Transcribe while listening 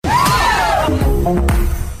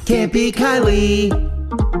Can't be Kylie.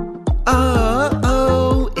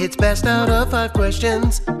 It's best out of 5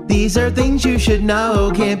 questions. These are things you should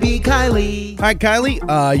know. Can't be Kylie. All right,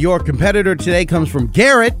 Kylie, your competitor today comes from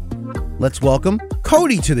Garrett. Let's welcome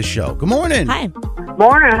Cody to the show. Good morning. Hi.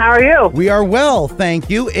 Morning, how are you? We are well, thank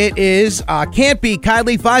you. It is Can't Be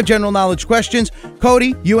Kylie, 5 general knowledge questions.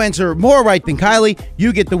 Cody, you answer more right than Kylie.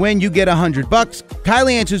 You get the win. You get $100.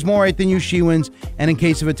 Kylie answers more right than you. She wins. And in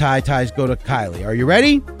case of a tie, ties go to Kylie. Are you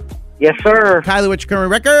ready? Yes, sir. Kylie, what's your current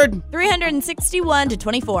record? 361 to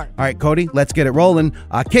 24. All right, Cody, let's get it rolling.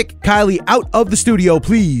 Kick Kylie out of the studio,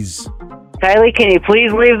 please. Kylie, can you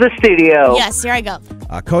please leave the studio? Yes, here I go.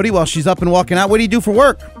 Cody, while she's up and walking out, what do you do for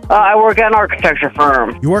work? I work at an architecture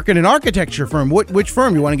firm. You work at an architecture firm. Which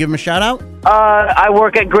firm? You want to give them a shout out? I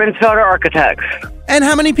work at Grinsfelder Architects. And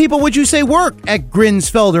how many people would you say work at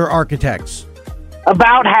Grinsfelder Architects?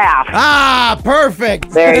 About half. Ah,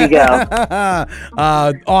 perfect. There you go.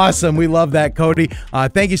 Awesome. We love that, Cody.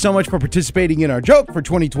 Thank you so much for participating in our joke for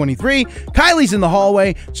 2023. Kylie's in the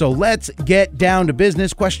hallway, so let's get down to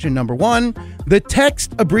business. Question number 1. The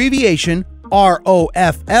text abbreviation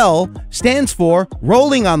ROFL stands for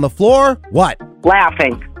rolling on the floor. What?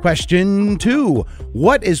 Laughing. Question 2.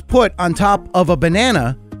 What is put on top of a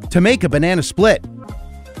banana to make a banana split?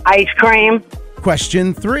 Ice cream.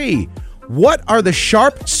 Question 3. What are the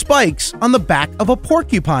sharp spikes on the back of a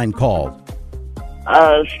porcupine called?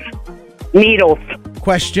 Needles.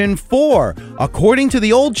 Question 4. According to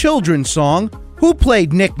the old children's song, who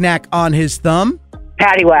played Knick-Knack on his thumb?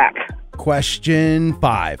 Paddywhack. Question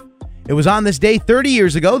 5. It was on this day 30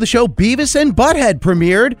 years ago, the show Beavis and Butthead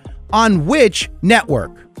premiered on which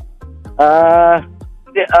network? VHS.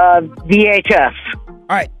 All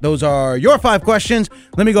right, those are your 5 questions.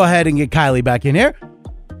 Let me go ahead and get Kylie back in here.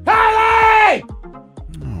 Kylie!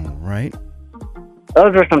 All right.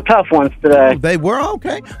 Those are some tough ones today. They were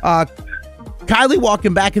okay. Kylie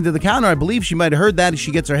walking back into the counter. I believe she might have heard that as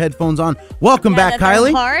she gets her headphones on. Welcome back,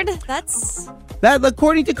 Kylie. Hard. That's that,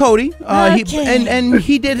 according to Cody. Okay.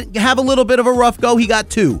 He did have a little bit of a rough go. He got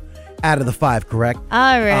 2 out of the 5 correct.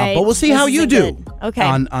 all right. But we'll see This how you isn't do. good. Okay.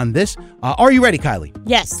 On this. Are you ready, Kylie?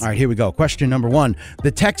 Yes. All right, here we go. Question number 1. The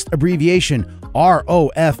text abbreviation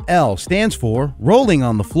ROFL stands for rolling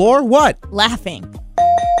on the floor. What? Laughing.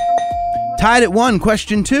 Tied at 1.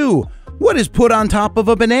 Question 2. What is put on top of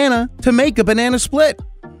a banana to make a banana split?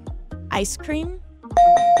 Ice cream.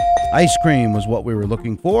 Ice cream was what we were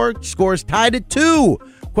looking for. Scores tied at 2.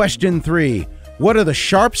 Question 3. What are the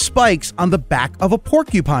sharp spikes on the back of a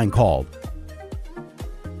porcupine called?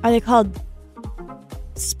 Are they called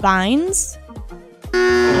spines?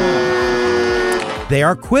 They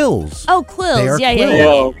are quills. Oh, quills. They are Yeah.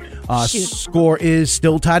 quills. Shoot. Score is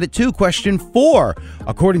still tied at 2. Question 4.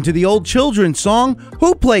 According to the old children's song,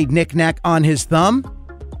 who played Knick-Knack on his thumb?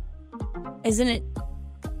 Isn't it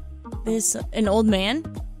an old man?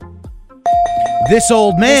 This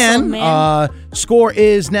old man. This old man. Score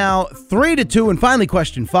is now 3-2. And finally,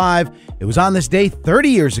 question 5. It was on this day 30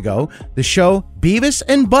 years ago. The show Beavis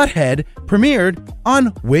and Butthead premiered on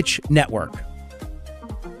which network?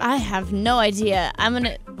 I have no idea.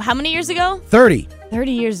 How many years ago? 30.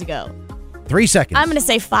 30 years ago. 3 seconds. I'm going to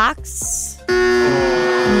say Fox.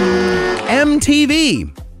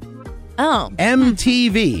 MTV. Oh.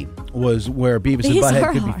 MTV was where Beavis and These Butthead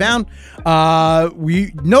are could be hard. found.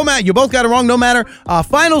 You both got it wrong. No matter.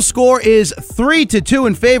 Final score is 3-2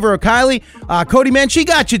 in favor of Kylie. Cody, man, she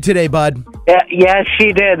got you today, bud. Yeah, yes,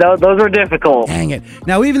 she did. Those were difficult. Dang it.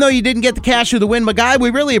 Now, even though you didn't get the cash or the win, my guy, we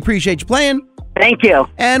really appreciate you playing. Thank you.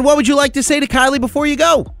 And what would you like to say to Kylie before you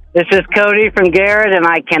go? This is Cody from Garrett, and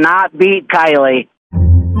I cannot beat Kylie.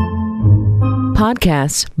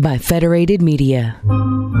 Podcasts by Federated Media.